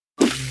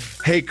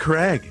Hey,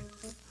 Craig,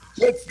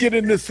 let's get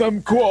into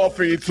some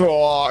coffee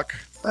talk.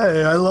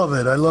 Hey, I love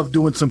it. I love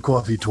doing some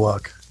coffee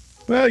talk.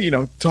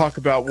 Well, talk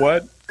about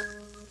what?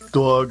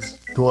 Dogs,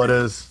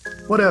 daughters,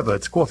 whatever.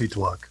 It's coffee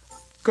talk.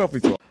 Coffee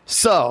talk.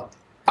 So,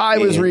 I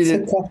was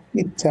reading. It's a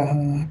coffee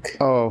talk.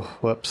 Oh,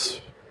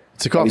 whoops.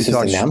 It's a coffee You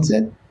talk. just announce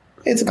it?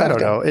 It's a coffee I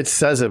don't know. talk. It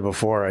says it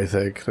before, I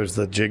think. There's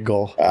the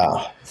jingle.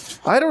 Oh,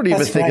 I don't even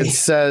that's think right. it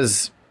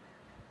says.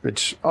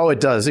 It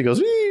does. It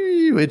goes,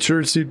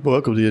 Insurance News,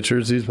 welcome to the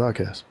Insurance News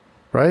podcast.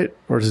 Right?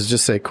 Or does it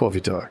just say coffee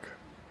talk?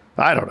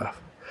 I don't know.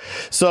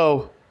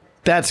 So,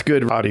 that's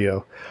good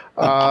audio.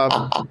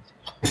 I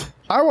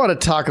want to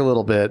talk a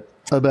little bit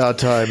about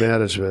time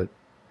management.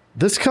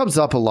 This comes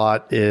up a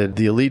lot in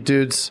the Elite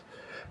Dudes,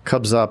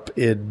 comes up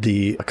in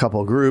a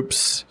couple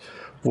groups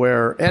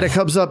and it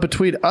comes up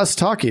between us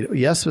talking.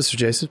 Yes, Mr.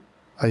 Jason,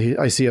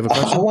 I see you have a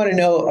question. I want to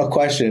know a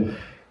question.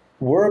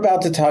 We're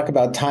about to talk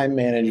about time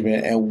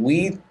management, and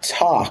we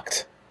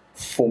talked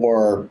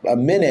for a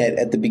minute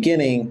at the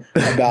beginning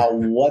about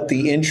what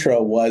the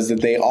intro was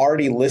that they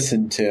already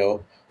listened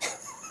to.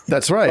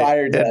 That's right.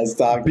 Prior to us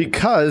talking.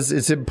 Because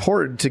it's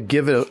important to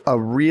give it a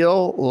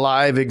real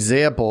live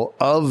example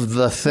of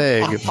the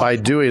thing by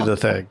doing the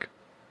thing.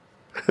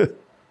 Right.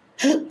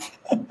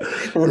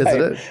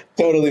 Isn't it?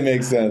 Totally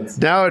makes sense.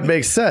 Now it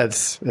makes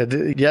sense.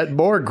 And yet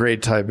more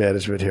great time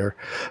management here.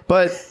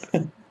 But,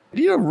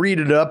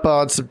 reading up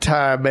on some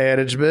time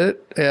management,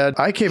 and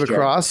I came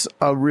across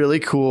a really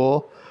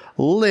cool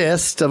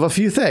list of a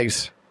few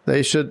things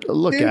they should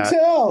look Do at.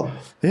 tell.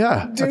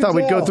 Yeah. Do I thought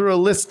we'd go tell. through a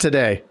list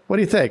today. What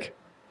do you think?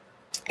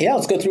 Yeah,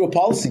 let's go through a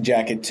policy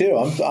jacket too.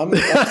 I'm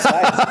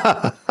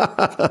excited.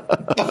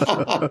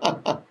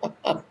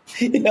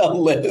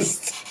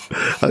 List.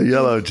 A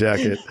yellow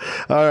jacket.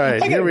 All right, I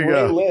got here a we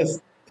great go.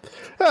 list.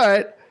 All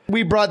right.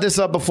 We brought this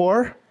up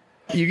before.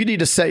 You need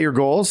to set your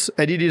goals,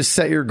 and you need to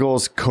set your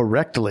goals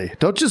correctly.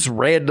 Don't just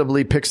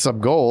randomly pick some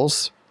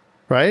goals,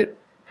 right?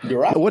 You're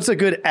right. What's a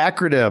good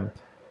acronym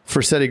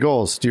for setting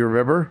goals? Do you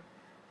remember?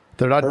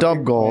 They're not dumb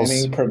Perfect goals.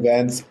 planning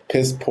prevents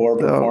piss poor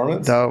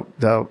performance. No,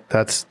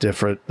 that's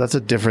different. That's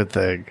a different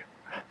thing.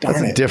 Darn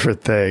That's a it.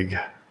 different thing.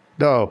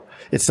 No,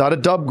 it's not a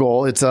dumb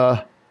goal. It's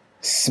a,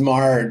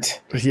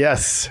 Smart.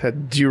 yes.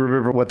 Do you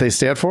remember what they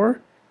stand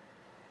for?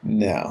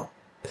 No.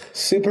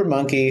 Super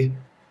monkey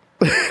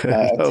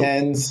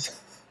attends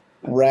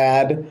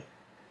rad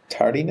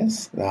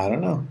tardiness. No, I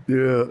don't know.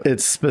 Yeah.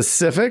 It's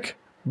specific,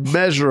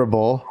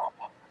 measurable,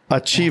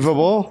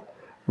 achievable,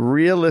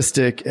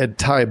 realistic, and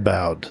time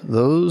bound.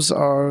 Those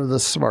are the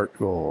SMART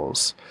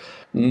goals.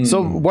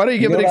 So why don't you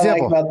give know an what I like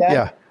example? about that?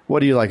 Yeah. What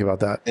do you like about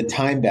that? The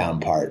time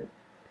bound part.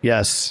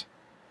 Yes.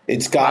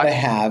 It's got to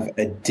have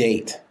a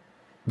date.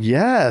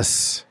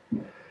 Yes.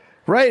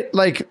 Right.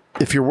 Like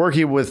if you're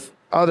working with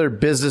other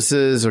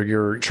businesses or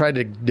you're trying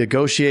to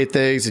negotiate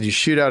things and you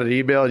shoot out an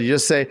email and you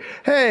just say,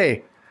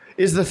 hey,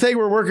 is the thing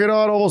we're working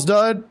on almost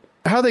done?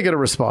 How are they going to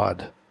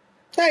respond?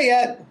 Not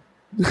yet.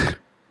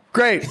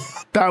 Great.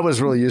 That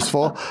was really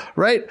useful.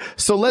 Right.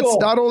 So let's Cool.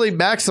 not only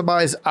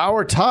maximize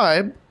our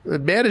time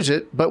and manage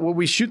it, but when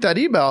we shoot that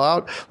email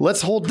out,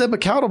 let's hold them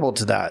accountable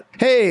to that.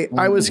 Hey,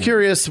 I was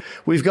curious.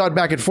 We've gone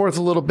back and forth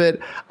a little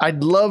bit.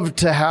 I'd love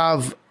to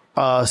have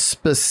a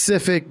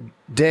specific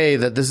day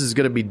that this is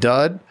going to be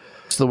done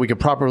so that we can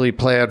properly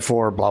plan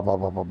for blah, blah,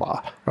 blah, blah,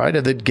 blah. Right.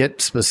 And then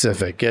get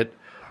specific, get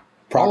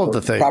all of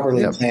the things.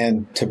 Properly Yep.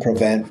 planned to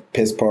prevent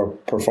piss poor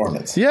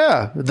performance.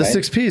 Yeah, the Right?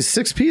 6 Ps.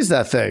 6 Ps,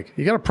 that thing.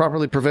 You got to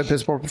properly prevent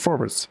piss poor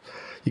performance.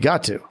 You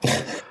got to.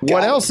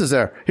 What it. else is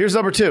there? Here's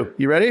number 2.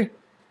 You ready?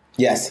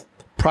 Yes.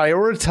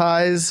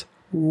 Prioritize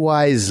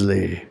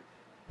wisely.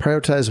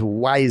 Prioritize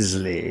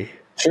wisely.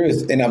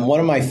 Truth. And one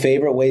of my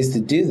favorite ways to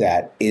do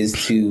that is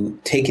to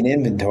take an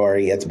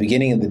inventory at the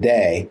beginning of the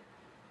day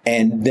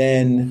and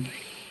then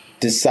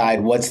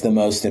decide what's the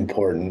most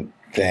important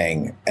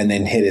thing and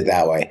then hit it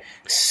that way.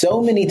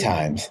 So many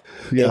times,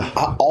 Yeah.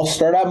 I'll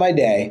start out my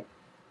day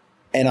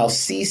and I'll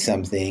see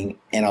something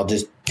and I'll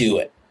just do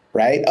it.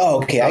 Right?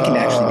 Oh, okay. I can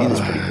actually do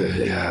this pretty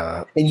quickly.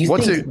 Yeah. And you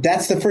What's think it-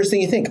 that's the first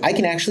thing you think. I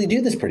can actually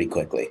do this pretty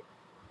quickly.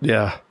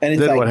 Yeah. And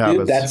it's then like, what happens?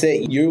 dude, that's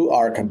it. You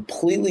are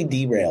completely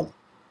derailed.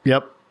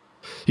 Yep.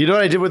 You know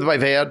what I did with my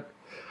van?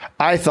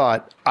 I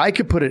thought I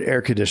could put an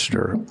air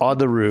conditioner on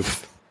the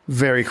roof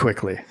very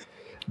quickly.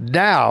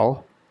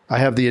 Now I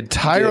have the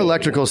entire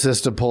electrical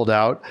system pulled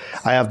out.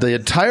 I have the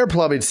entire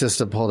plumbing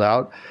system pulled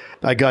out.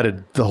 I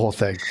gutted the whole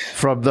thing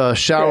from the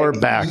shower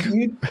Greg, back.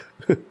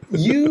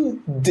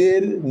 You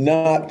did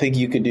not think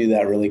you could do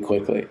that really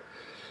quickly.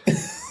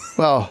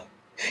 Well,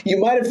 You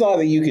might have thought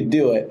that you could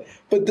do it,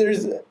 but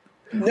there's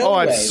no way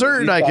I'm that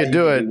certain you I thought could you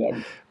do that.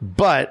 it,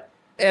 but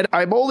and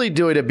I'm only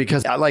doing it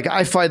because like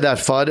I find that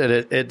fun and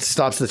it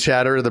stops the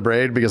chatter in the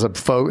brain because I'm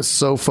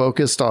so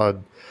focused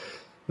on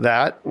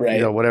that,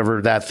 Right.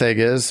 whatever that thing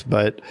is.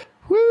 But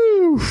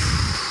woo,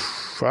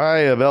 I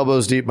am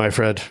elbows deep, my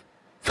friend.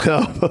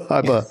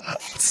 I'm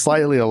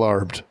slightly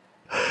alarmed.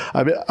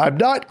 I'm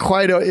not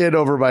quite in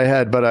over my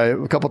head, but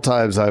a couple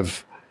times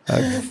I've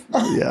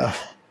yeah.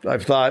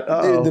 I've thought,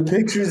 The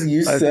pictures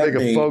you I sent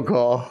make me. a phone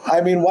call.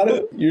 I mean,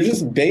 you're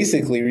just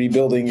basically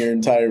rebuilding your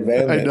entire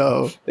van. I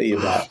know. That you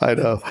bought. I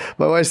know.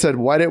 My wife said,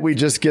 why didn't we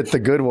just get the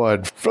good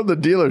one from the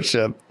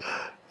dealership?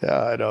 Yeah,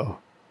 I know.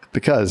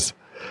 Because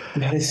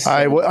That is so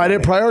I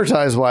didn't funny.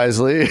 prioritize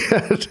wisely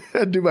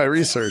and do my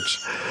research.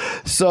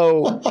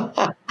 So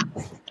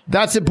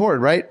that's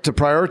important, right? To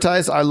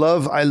prioritize. I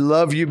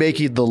love you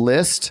making the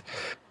list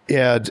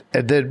and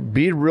then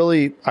being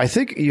really, I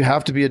think you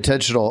have to be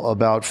intentional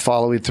about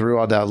following through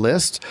on that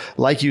list.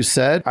 Like you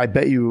said, I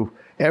bet you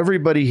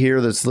everybody here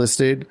that's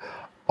listening,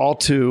 all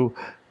two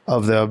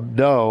of them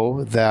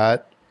know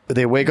that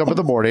they wake up in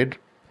the morning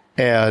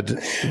and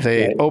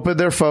they Right. open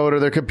their phone or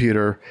their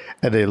computer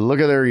and they look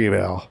at their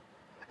email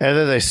and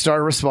then they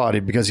start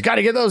responding because you got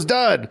to get those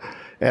done.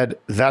 And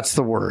that's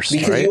the worst.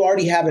 Because right? you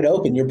already have it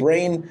open. Your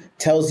brain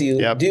tells you,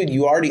 Yep. dude,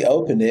 you already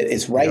opened it.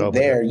 It's right opened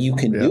there. it. You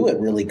can do it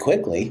really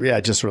quickly. Yeah,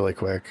 just really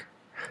quick.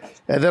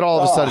 And then all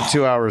of a sudden,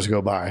 2 hours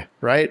go by,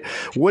 right?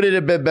 Would it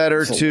have been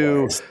better the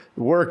to worst.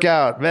 work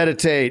out,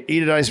 meditate,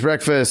 eat a nice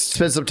breakfast,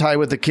 spend some time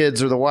with the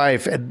kids or the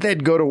wife, and then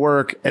go to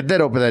work and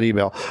then open that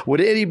email?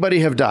 Would anybody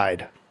have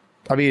died?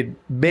 I mean,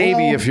 maybe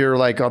Well- if you're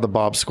like on the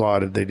bomb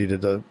squad and they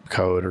needed a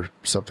code or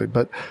something,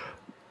 but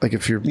like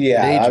if you're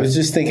Yeah, I major- was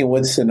just thinking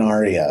what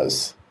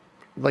scenarios.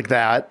 like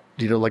that,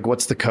 like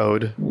what's the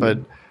code? But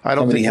I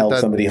don't Somebody think held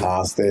that, somebody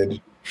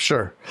hostage.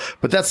 sure.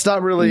 But that's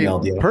not really Email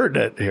deal.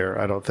 pertinent here,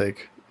 I don't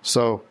think.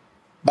 So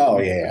Oh,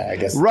 yeah, I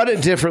guess. run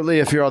it differently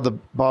if you're on the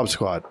bomb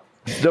squad.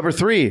 Number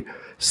 3,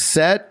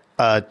 set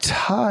a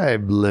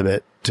time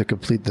limit to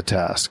complete the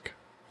task.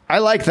 I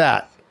like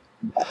that.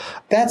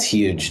 That's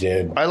huge,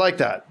 dude. I like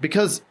that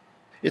because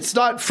it's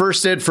not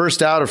first in,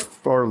 first out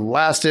or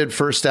last in,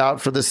 first out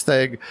for this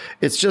thing.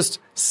 It's just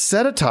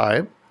set a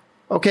time.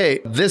 Okay,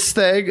 this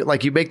thing,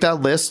 like you make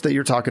that list that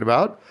you're talking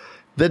about,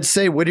 then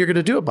say when you're going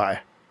to do it by.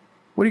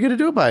 What are you going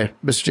to do it by,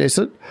 Mr.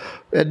 Jason?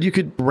 And you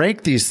could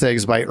rank these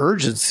things by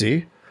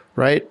urgency,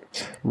 right?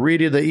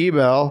 Reading the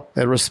email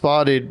and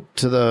responding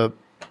to the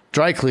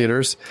dry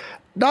cleaners,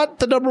 not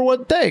the number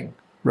one thing,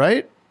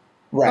 right?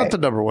 Right. Not the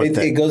number one it,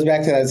 thing. It goes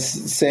back to that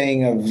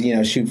saying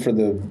of, shoot for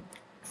the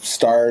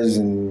stars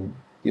and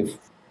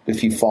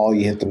if you fall,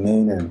 you hit the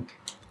moon, or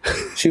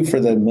shoot for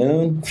the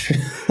moon.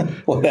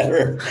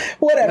 Whatever.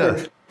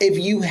 Yeah. If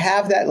you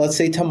have that, let's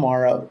say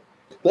tomorrow,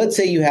 let's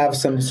say you have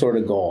some sort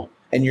of goal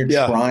and you're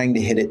Yeah. trying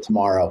to hit it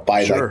tomorrow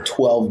by Sure. like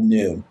 12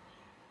 noon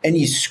and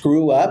you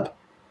screw up,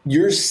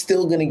 you're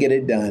still going to get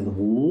it done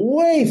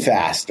way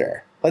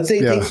faster. Let's say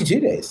it Yeah. takes you 2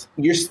 days.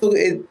 You're still,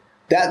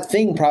 that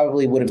thing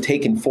probably would have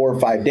taken 4 or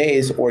 5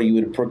 days, or you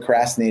would have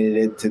procrastinated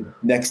it to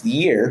next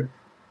year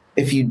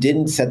if you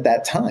didn't set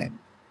that time.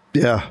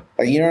 Yeah.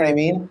 Like, you know what I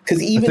mean?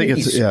 Because even think if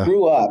you it's- yeah.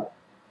 screw up,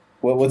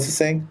 what's the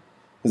saying?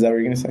 Is that what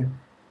you're going to say?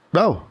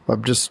 No,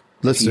 I'm just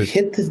If you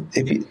listening.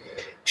 if you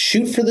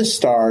shoot for the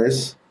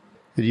stars,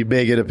 You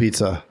may get a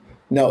pizza.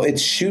 no,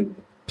 it's shoot.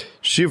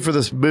 Shoot for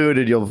this moon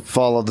and you'll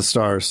follow the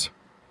stars.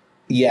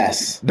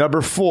 Yes.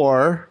 Number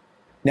 4.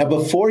 Now,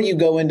 before you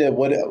go into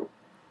what?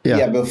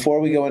 Yeah. Before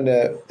we go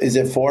into, is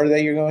it 4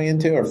 that you're going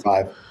into or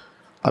 5?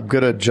 I'm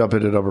going to jump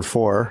into number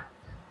 4.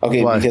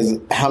 Okay, Why? because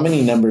how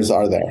many numbers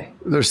are there?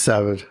 There's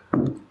 7.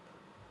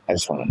 I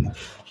just want to know.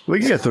 We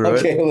can get through it.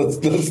 Okay, let's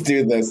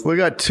do this. We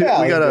got 2.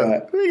 Yeah, we got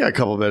let's do we got a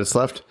couple minutes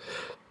left.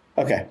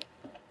 Okay,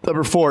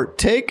 Number 4,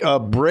 take a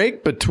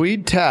break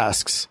between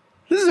tasks.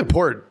 This is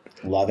important.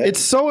 love it. It's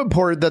so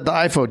important that the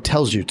iPhone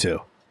tells you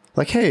to.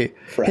 Like, hey,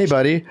 Fresh. hey,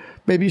 buddy,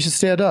 maybe you should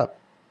stand up.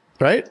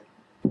 Right?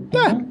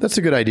 Yeah, that's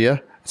a good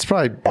idea. It's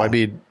probably, I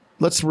mean,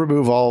 let's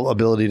remove all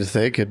ability to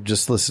think and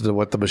just listen to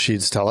what the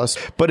machines tell us.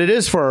 But it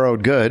is for our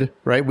own good,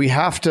 right? We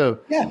have to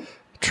Yeah.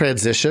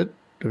 transition.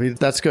 I mean,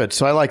 that's good.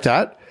 So I like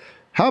that.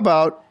 How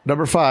about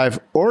number 5,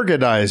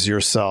 organize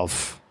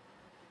yourself.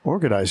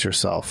 Organize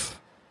yourself.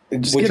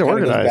 Which get kind of goes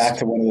organized. back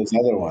to one of those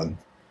other ones,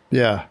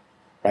 Yeah.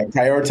 right?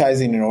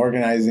 Prioritizing and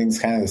organizing is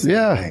kind of the same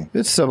Yeah, thing.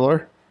 it's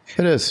similar.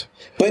 It is.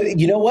 But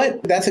you know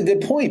what? That's a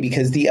good point,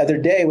 because the other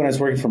day when I was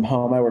working from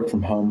home, I work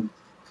from home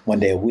 1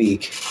 day a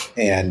week.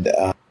 And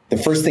the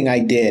first thing I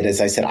did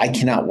is I said, I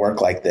cannot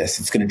work like this.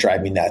 It's going to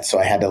drive me nuts. So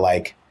I had to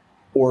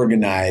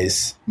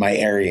organize my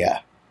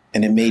area,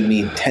 and it made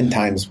me 10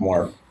 times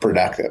more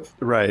productive.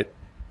 Right.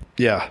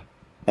 Yeah.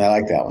 I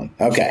like that one.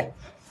 Okay.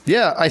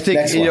 Yeah, I think,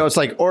 Next one. it's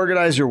like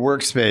organize your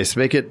workspace.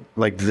 Make it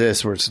like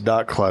this where it's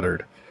not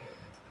cluttered.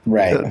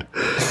 Right.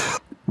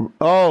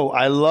 Oh,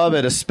 I love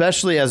it,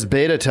 especially as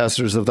beta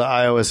testers of the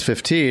iOS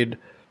 15.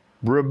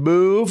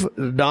 Remove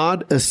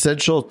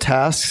non-essential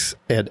tasks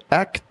and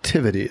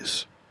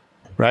activities.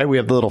 Right? We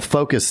have the little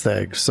focus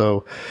thing.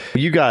 So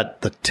you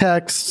got the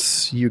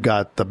texts, you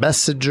got the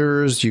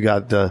messengers, you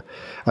got I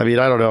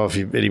don't know if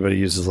anybody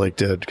uses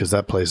LinkedIn because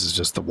that place is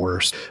just the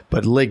worst.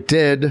 But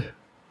LinkedIn,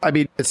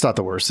 it's not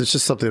the worst. It's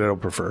just something I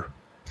don't prefer.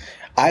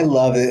 I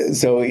love it.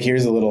 So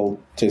here's a little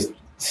just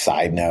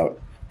side note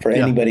for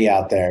anybody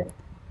out there.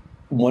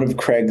 One of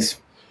Craig's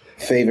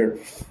favorite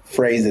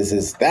phrases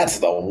is, "That's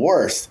the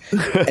worst."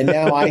 And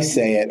now I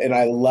say it and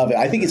I love it.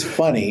 I think it's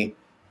funny,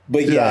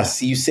 But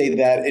yes, you say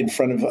that in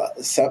front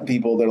of some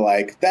people. They're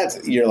like,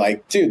 you're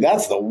like, dude,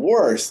 that's the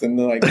worst. And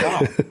they're like,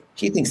 wow,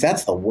 he thinks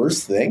that's the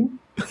worst thing.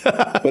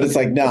 But it's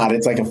like not.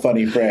 It's like a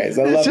funny phrase.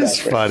 I love that. It's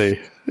just funny.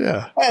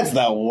 Yeah, that's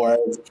the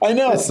worst. I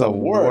know it's the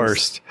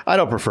worst. I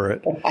don't prefer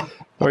it.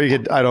 Or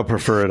I don't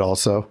prefer it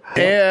also.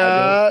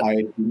 I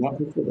do not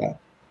prefer that.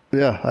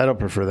 Yeah, I don't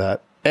prefer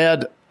that.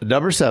 And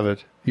number 7.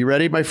 You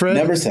ready, my friend?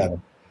 Number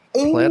 7.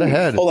 Ooh. Plan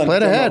ahead.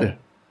 Plan ahead.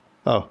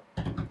 Oh,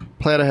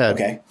 plan ahead.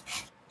 Okay.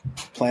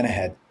 Plan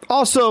ahead.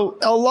 Also,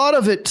 a lot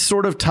of it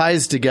sort of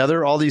ties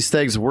together. All these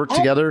things work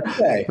together.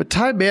 Okay. But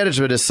time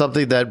management is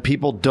something that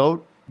people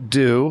don't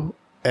do.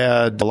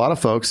 And a lot of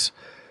folks,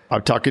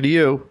 I'm talking to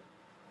you,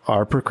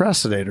 are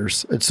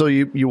procrastinators. And so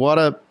you want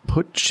to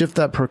shift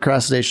that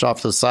procrastination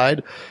off to the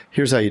side.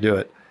 Here's how you do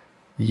it.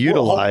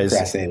 Utilize. We're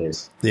all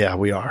procrastinators. Yeah,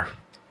 we are.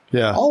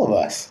 Yeah. All of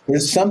us.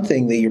 There's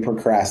something that you're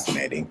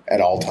procrastinating at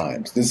all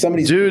times.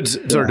 Dudes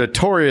are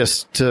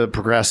notorious to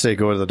procrastinate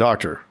going to the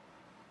doctor.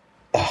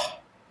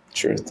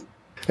 Truth.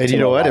 And you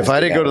know what? If I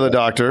didn't go to the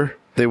doctor,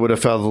 they would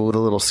have found the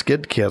little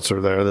skin cancer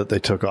there that they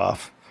took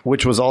off,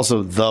 which was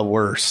also the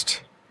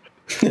worst.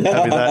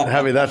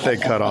 having that thing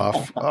cut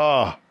off.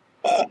 Oh,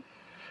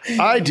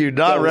 I do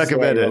not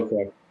recommend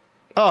it.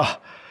 Oh,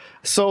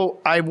 so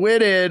I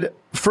went in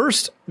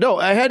first. No,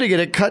 I had to get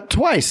it cut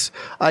twice.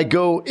 I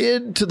go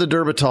into the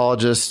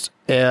dermatologist,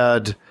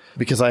 and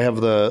because I have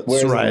the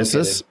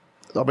psoriasis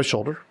on my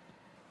shoulder.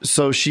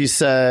 So she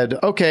said,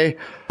 okay,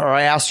 or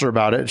I asked her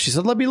about it, and she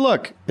said, let me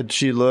look. And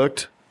she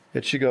looked,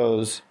 and she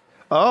goes,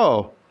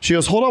 hold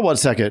on one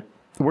second.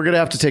 We're going to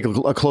have to take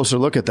a closer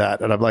look at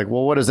that. And I'm like,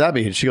 well, what does that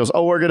mean? She goes,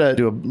 we're going to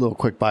do a little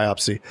quick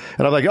biopsy.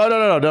 And I'm like,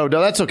 no,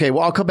 that's okay.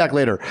 Well, I'll come back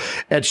later.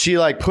 And she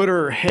like put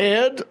her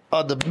hand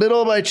on the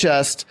middle of my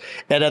chest.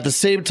 And at the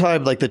same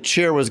time, like the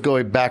chair was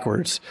going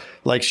backwards.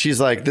 Like she's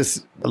like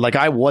this, like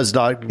I was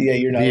not,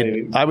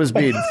 I was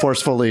being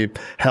forcefully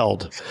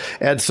held.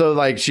 And so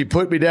like she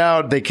put me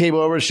down, they came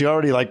over, she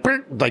already like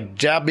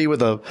jabbed me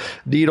with a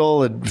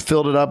needle and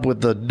filled it up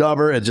with the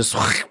number and just,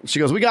 she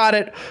goes, we got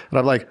it. And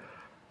I'm like,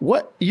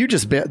 what? You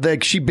just,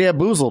 she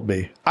bamboozled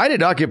me. I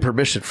did not get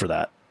permission for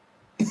that.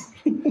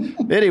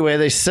 Anyway,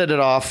 they sent it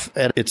off,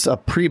 and it's a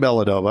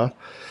pre-melanoma.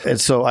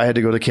 And so I had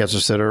to go to the cancer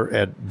center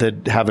and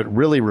then have it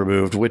really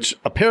removed, which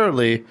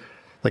apparently,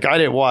 like I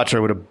didn't watch, I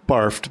would have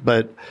barfed,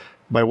 but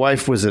my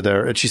wife was in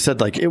there, and she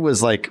said like it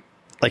was like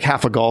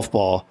half a golf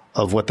ball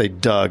of what they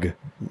dug,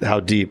 how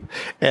deep.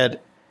 And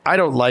I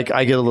get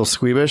a little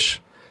squeamish.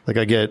 Like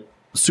I get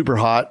super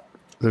hot.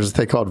 There's a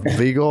thing called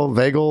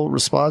vagal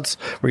response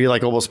where you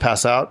like almost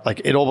pass out.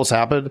 Like it almost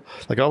happened.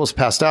 Like I almost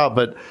passed out.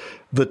 But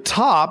the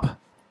top,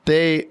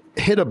 they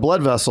hit a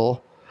blood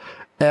vessel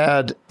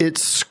and it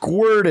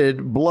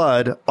squirted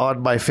blood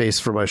on my face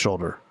from my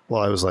shoulder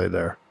while I was laying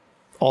there.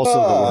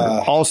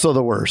 Also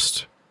the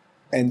worst.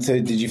 And so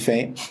did you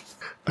faint?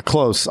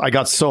 Close. I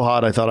got so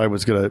hot I thought I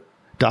was going to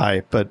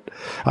die, but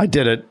I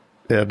didn't.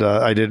 And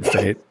I didn't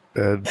faint.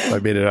 And I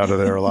made it out of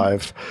there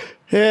alive.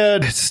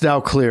 And it's now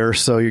clear,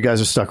 so you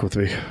guys are stuck with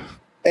me.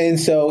 And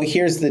so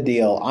here's the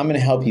deal. I'm going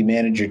to help you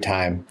manage your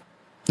time.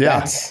 Yeah.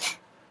 That's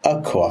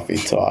a coffee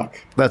talk.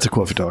 That's a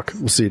coffee talk.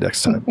 We'll see you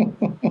next time.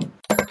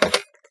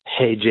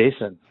 Hey,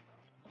 Jason.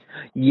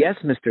 Yes,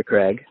 Mr.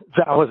 Craig.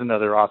 That was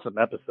another awesome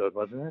episode,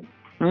 wasn't it?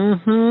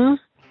 Mm-hmm.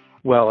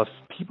 Well, if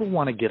people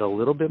want to get a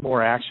little bit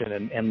more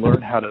action and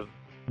learn how to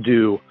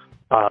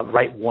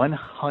write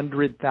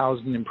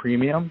 100,000 in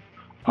premium,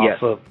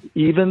 off of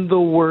even the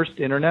worst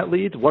internet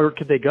leads, where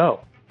could they go?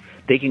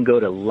 They can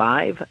go to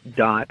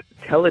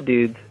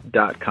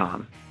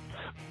live.teledudes.com.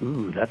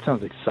 Ooh, that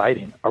sounds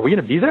exciting. Are we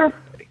going to be there?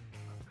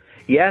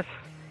 Yes.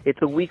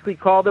 It's a weekly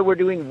call that we're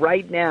doing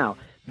right now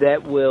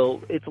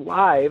it's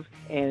live,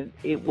 and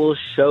it will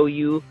show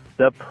you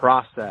the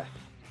process.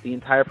 The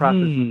entire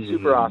process is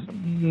super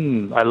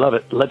awesome. I love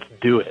it. Let's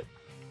do it.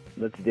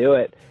 Let's do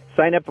it.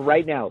 Sign up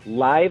right now,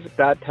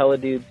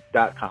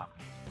 live.teledudes.com.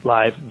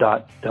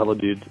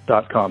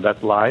 live.teledudes.com.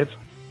 That's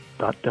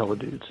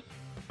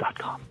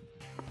live.teledudes.com.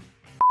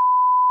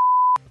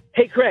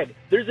 Hey, Craig,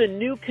 there's a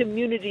new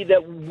community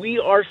that we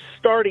are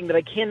starting that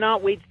I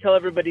cannot wait to tell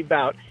everybody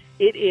about.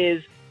 It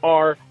is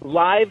our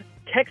live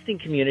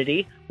texting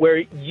community where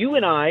you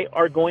and I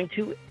are going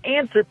to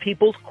answer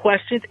people's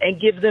questions and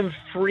give them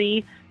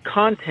free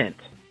content,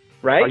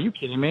 right? Are you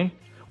kidding me?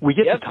 We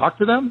get to talk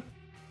to them?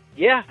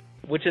 Yeah,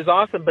 which is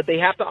awesome, but they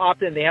have to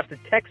opt in. They have to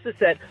text us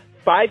at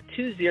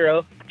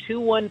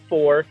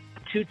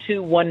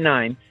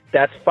 520-214-2219.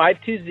 That's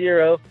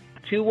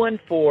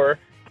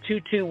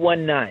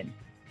 520-214-2219.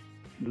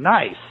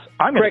 Nice.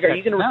 Craig, are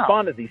you going to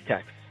respond to these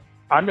texts?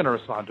 I'm going to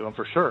respond to them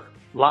for sure.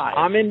 Live.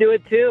 I'm into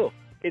it too.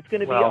 It's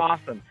going to be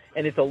awesome.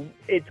 And it's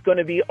going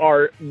to be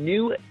our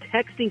new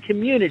texting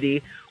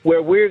community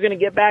where we're going to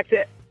get back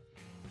to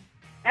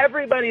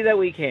everybody that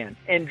we can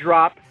and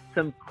drop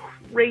some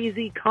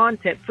crazy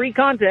content, free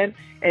content,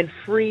 and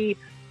free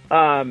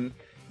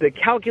the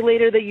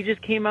calculator that you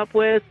just came up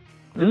with.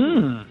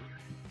 Mm.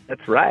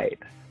 That's right.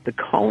 the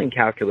calling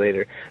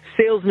calculator,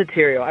 sales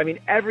material. I mean,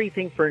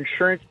 everything for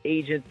insurance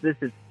agents. This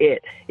is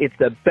it. It's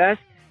the best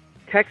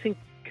texting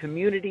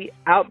community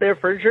out there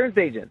for insurance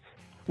agents.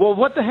 Well,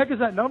 what the heck is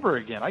that number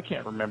again? I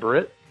can't remember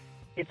it.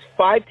 It's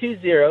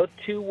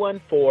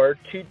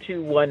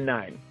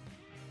 520-214-2219.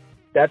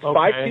 That's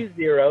Okay.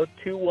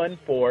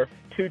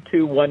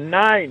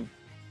 520-214-2219.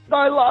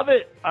 I love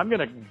it. I'm going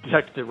to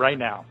text it right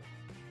now.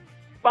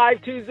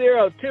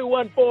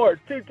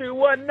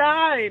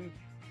 520-214-2219.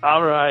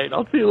 All right.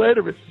 I'll see you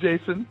later, Mr.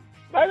 Jason.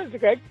 Bye, Mr.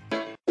 Craig.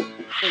 Wait,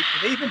 do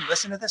they even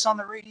listen to this on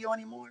the radio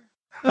anymore?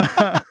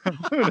 I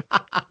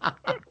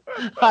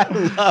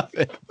love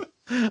it.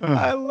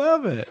 I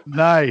love it.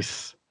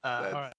 Nice. All right.